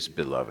his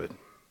beloved.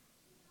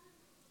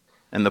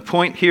 And the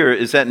point here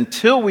is that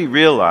until we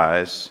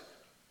realize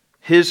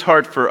his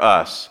heart for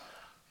us,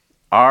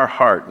 our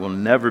heart will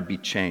never be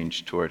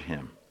changed toward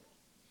him.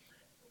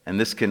 And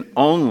this can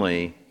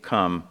only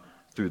come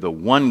through the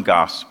one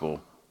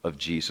gospel of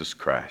Jesus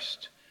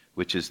Christ,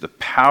 which is the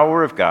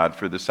power of God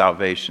for the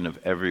salvation of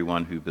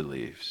everyone who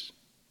believes.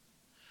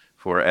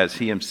 For as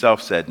he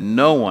himself said,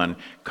 no one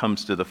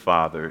comes to the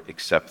Father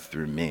except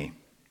through me.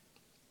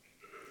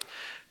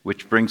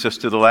 Which brings us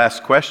to the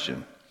last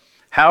question.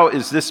 How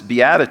is this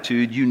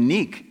beatitude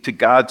unique to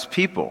God's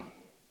people?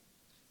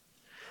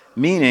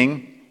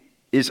 Meaning,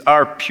 is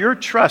our pure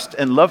trust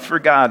and love for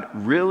God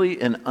really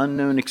an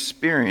unknown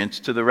experience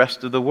to the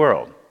rest of the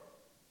world?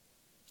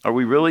 Are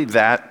we really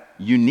that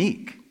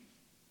unique?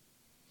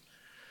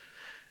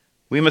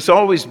 We must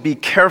always be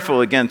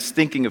careful against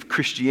thinking of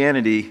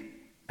Christianity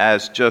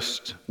as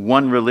just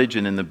one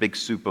religion in the big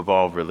soup of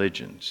all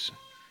religions.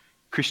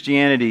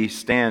 Christianity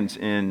stands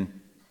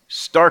in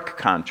stark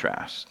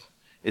contrast.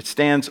 It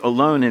stands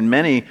alone in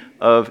many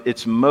of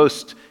its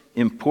most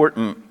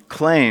important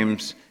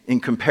claims in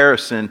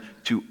comparison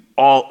to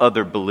all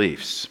other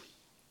beliefs.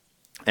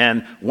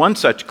 And one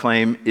such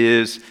claim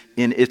is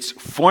in its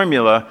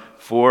formula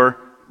for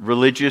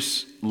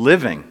religious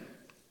living.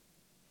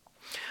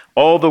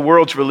 All the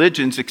world's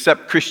religions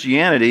except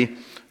Christianity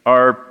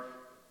are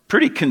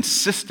pretty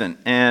consistent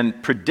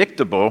and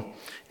predictable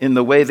in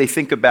the way they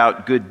think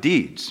about good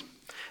deeds.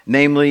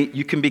 Namely,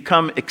 you can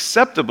become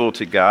acceptable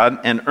to God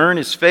and earn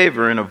his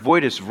favor and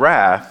avoid his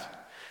wrath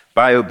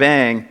by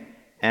obeying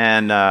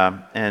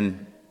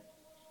and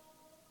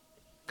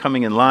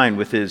coming in line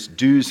with his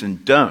do's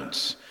and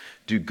don'ts.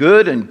 Do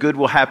good and good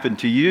will happen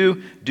to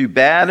you. Do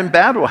bad and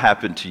bad will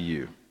happen to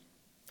you.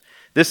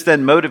 This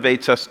then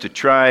motivates us to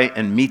try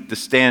and meet the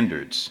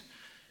standards.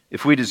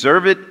 If we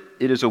deserve it,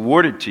 it is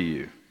awarded to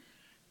you.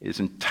 It is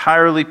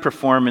entirely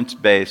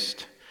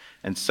performance-based,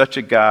 and such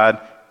a God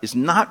is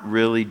not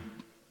really,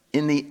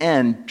 in the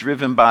end,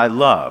 driven by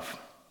love.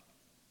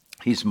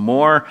 He's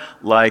more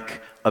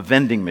like a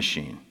vending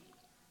machine.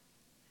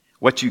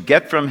 What you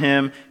get from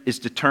him is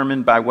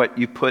determined by what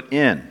you put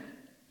in.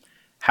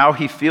 How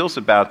he feels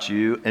about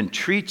you and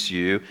treats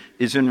you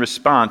is in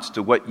response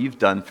to what you've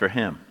done for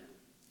him.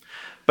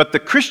 But the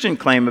Christian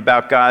claim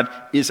about God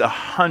is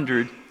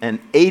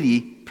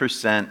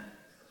 180%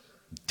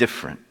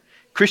 different.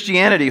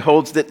 Christianity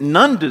holds that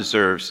none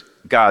deserves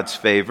God's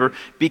favor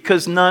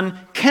because none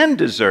can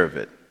deserve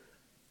it.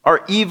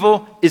 Our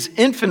evil is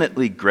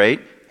infinitely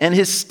great, and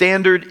his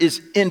standard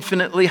is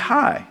infinitely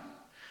high.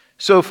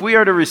 So if we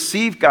are to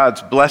receive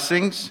God's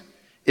blessings,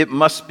 it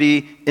must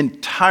be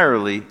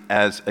entirely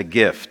as a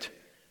gift.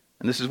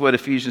 And this is what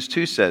Ephesians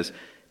 2 says.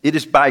 It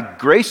is by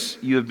grace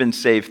you have been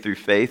saved through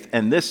faith,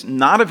 and this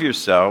not of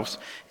yourselves.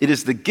 It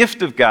is the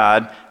gift of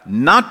God,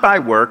 not by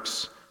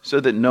works, so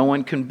that no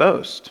one can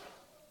boast.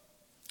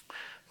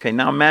 Okay,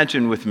 now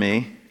imagine with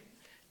me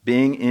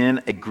being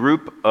in a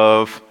group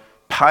of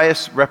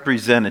pious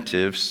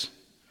representatives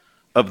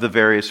of the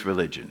various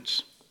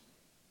religions.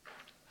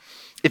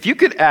 If you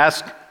could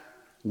ask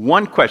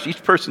one question,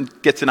 each person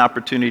gets an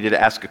opportunity to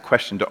ask a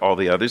question to all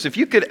the others. If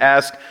you could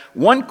ask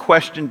one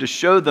question to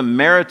show the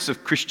merits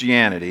of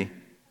Christianity,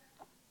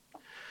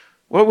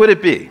 what would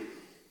it be?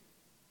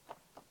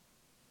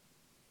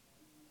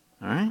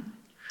 All right?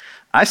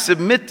 I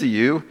submit to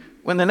you,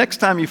 when the next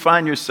time you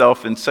find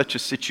yourself in such a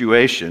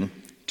situation,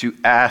 to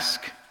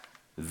ask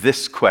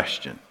this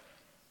question.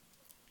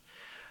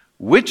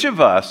 Which of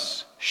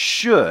us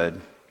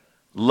should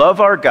love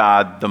our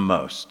God the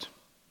most,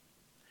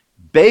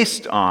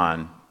 based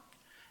on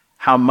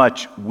how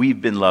much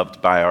we've been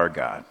loved by our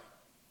God?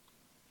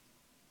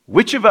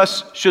 Which of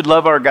us should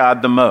love our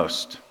God the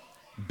most,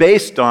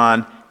 based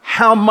on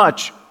how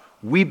much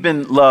we've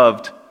been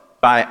loved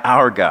by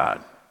our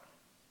God?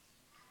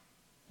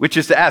 Which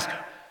is to ask,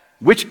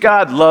 which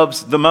God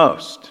loves the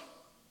most?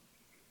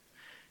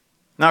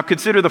 Now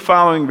consider the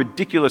following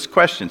ridiculous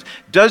questions.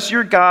 Does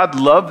your God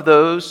love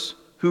those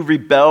who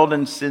rebelled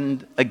and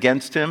sinned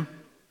against him?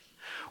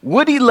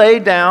 Would he lay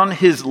down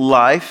his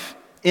life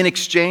in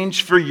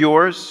exchange for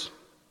yours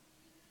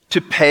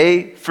to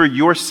pay for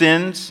your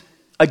sins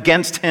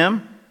against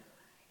him?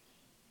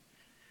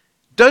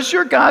 Does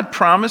your God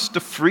promise to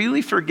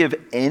freely forgive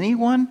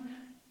anyone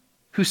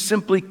who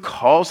simply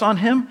calls on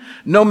him,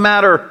 no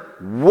matter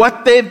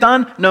what they've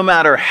done, no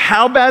matter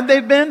how bad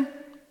they've been?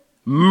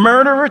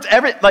 Murderers,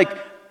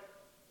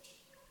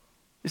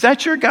 is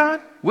that your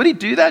God? Would he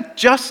do that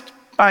just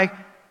by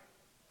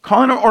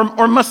calling,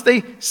 or must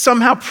they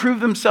somehow prove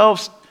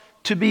themselves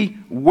to be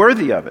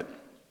worthy of it?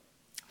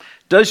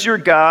 Does your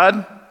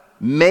God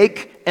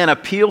make an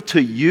appeal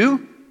to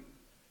you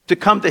to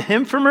come to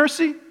him for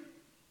mercy?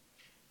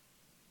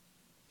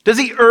 Does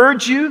he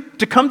urge you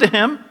to come to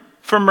him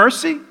for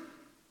mercy?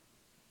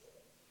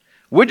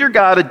 Would your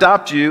God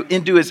adopt you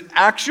into his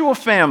actual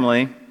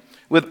family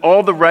with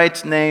all the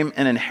rights, name,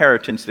 and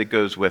inheritance that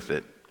goes with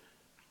it?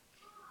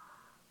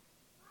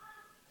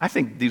 I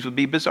think these would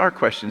be bizarre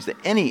questions to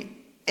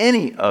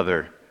any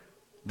other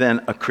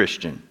than a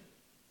Christian.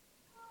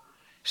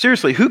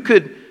 Seriously, who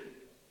could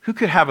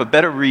have a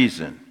better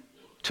reason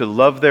to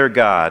love their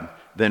God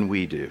than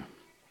we do?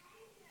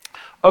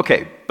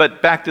 Okay,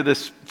 but back to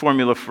this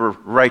formula for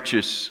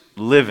righteous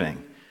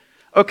living.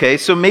 Okay,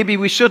 so maybe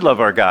we should love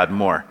our God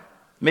more.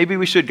 Maybe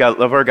we should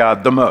love our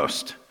God the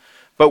most.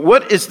 But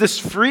what is this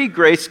free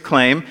grace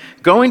claim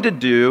going to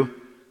do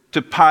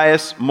to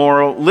pious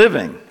moral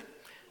living?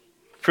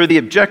 For the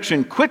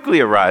objection quickly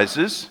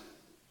arises,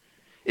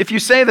 if you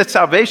say that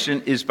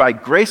salvation is by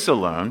grace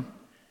alone,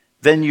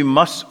 then you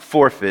must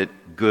forfeit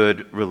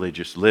good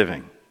religious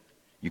living.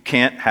 You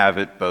can't have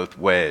it both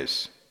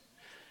ways.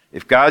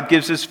 If God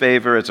gives his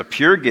favor as a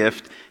pure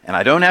gift, and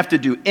I don't have to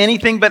do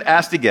anything but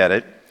ask to get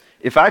it,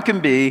 if I can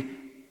be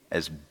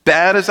as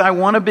bad as I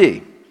want to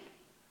be,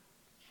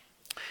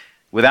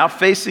 without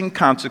facing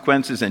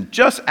consequences, and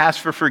just ask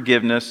for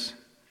forgiveness,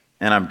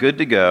 and I'm good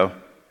to go,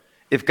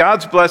 if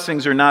God's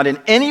blessings are not in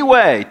any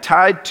way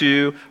tied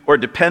to or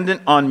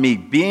dependent on me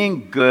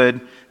being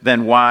good,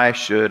 then why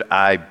should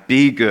I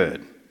be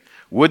good?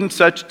 Wouldn't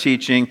such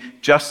teaching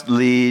just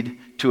lead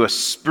to a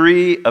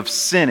spree of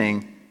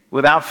sinning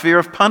without fear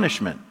of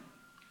punishment?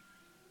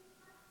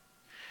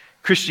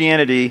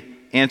 Christianity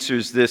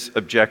answers this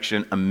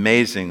objection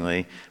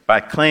amazingly by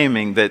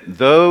claiming that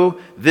though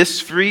this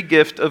free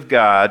gift of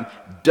God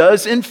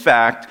does in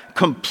fact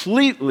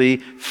completely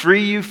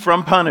free you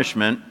from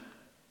punishment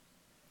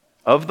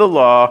of the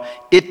law,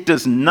 it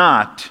does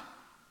not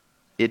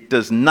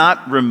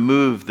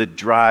remove the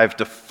drive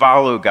to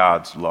follow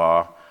God's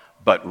law,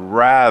 but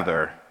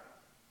rather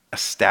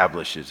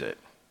establishes it.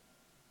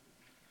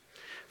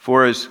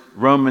 For as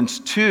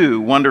Romans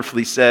 2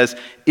 wonderfully says,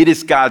 it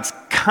is God's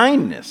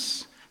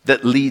kindness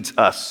that leads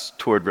us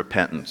toward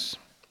repentance.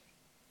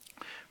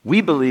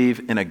 We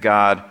believe in a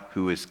God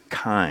who is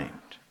kind,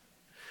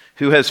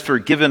 who has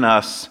forgiven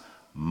us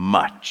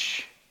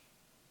much,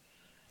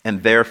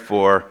 and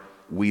therefore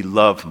we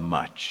love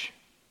much.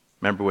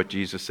 Remember what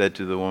Jesus said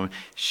to the woman?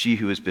 She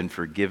who has been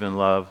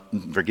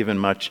forgiven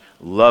much,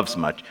 loves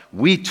much.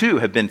 We too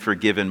have been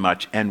forgiven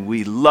much, and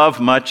we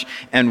love much,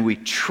 and we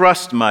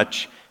trust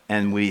much,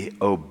 and we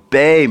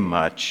obey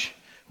much,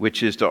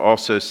 which is to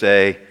also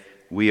say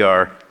we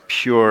are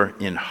pure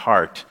in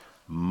heart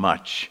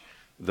much,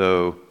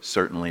 though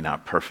certainly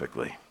not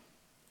perfectly.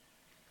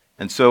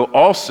 And so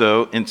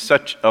also, in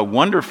such a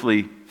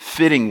wonderfully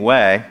fitting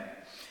way,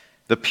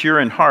 the pure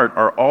in heart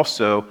are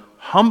also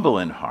humble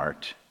in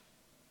heart,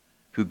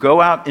 who go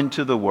out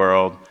into the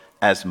world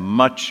as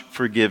much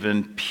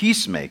forgiven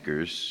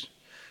peacemakers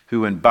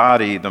who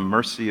embody the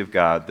mercy of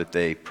God that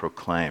they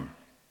proclaim.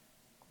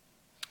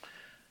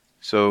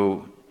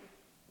 So,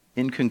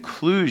 in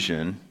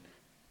conclusion,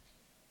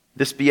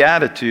 this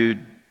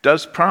beatitude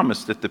does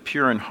promise that the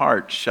pure in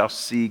heart shall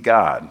see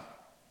God.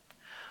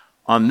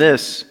 On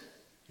this,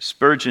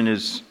 Spurgeon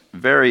is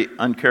very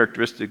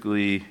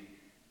uncharacteristically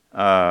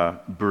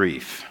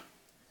brief.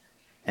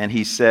 And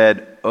he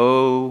said,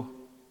 "Oh,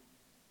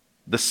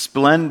 the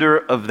splendor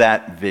of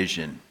that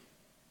vision.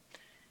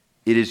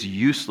 It is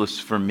useless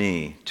for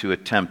me to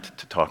attempt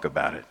to talk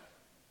about it."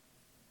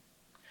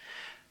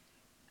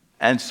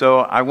 And so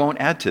I won't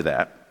add to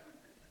that.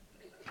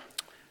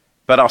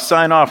 But I'll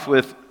sign off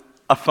with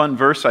a fun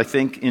verse, I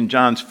think, in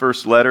John's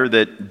first letter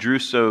that Drew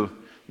so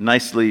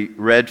nicely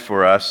read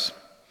for us.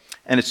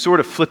 And it sort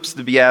of flips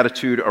the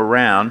beatitude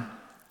around.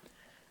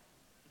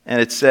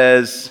 And it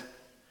says,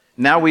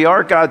 "Now we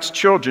are God's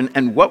children,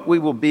 and what we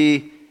will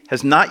be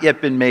has not yet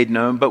been made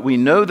known, but we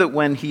know that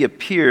when he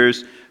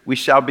appears, we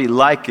shall be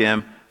like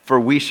him, for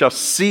we shall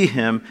see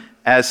him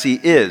as he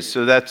is."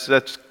 So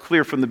that's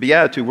clear from the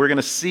beatitude. We're going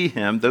to see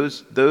him.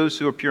 Those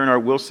who are pure in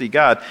heart will see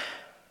God.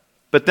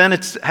 But then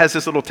it has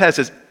this little test.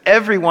 It says,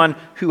 everyone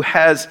who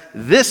has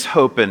this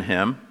hope in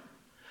him,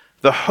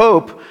 the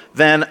hope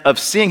then of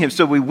seeing him,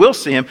 so we will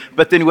see him,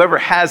 but then whoever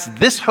has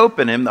this hope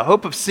in him, the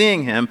hope of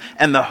seeing him,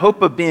 and the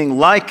hope of being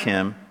like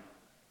him,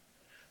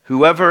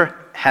 whoever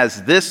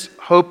has this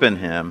hope in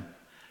him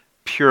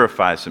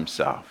purifies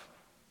himself.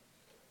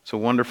 It's a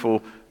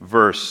wonderful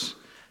verse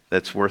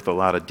that's worth a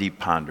lot of deep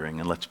pondering,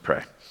 and let's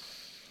pray.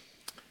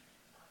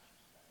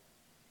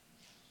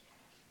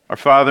 Our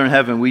Father in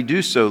heaven, we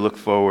do so look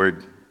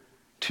forward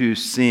to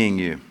seeing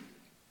you.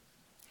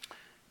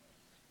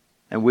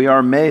 And we are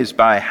amazed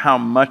by how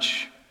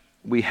much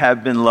we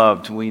have been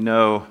loved. We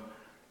know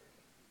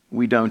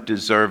we don't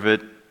deserve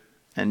it,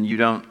 and you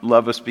don't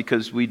love us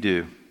because we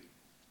do.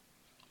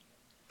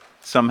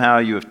 Somehow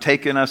you have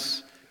taken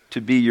us to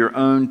be your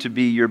own, to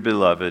be your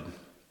beloved.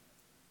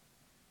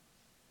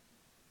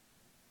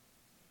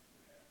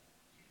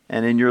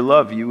 And in your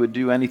love, you would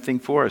do anything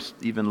for us,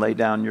 even lay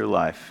down your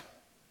life.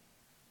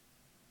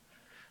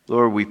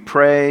 Lord, we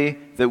pray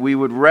that we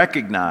would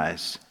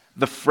recognize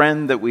the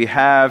friend that we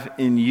have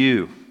in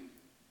you.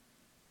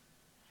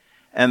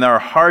 And our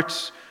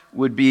hearts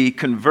would be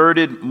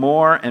converted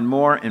more and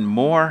more and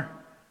more.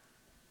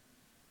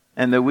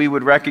 And that we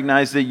would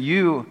recognize that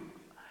you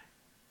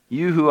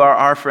who are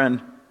our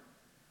friend,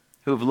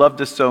 who have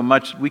loved us so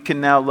much, we can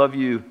now love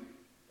you.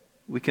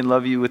 We can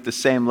love you with the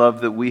same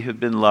love that we have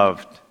been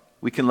loved.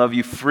 We can love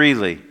you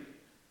freely,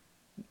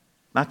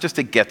 not just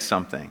to get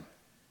something,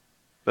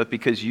 but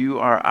because you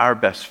are our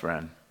best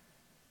friend.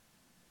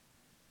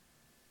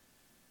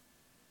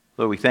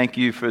 Lord, we thank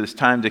you for this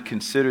time to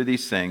consider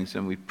these things,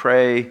 and we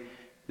pray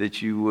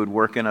that you would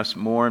work in us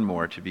more and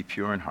more to be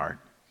pure in heart.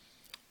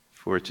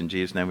 For it's in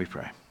Jesus' name we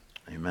pray.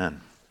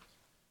 Amen.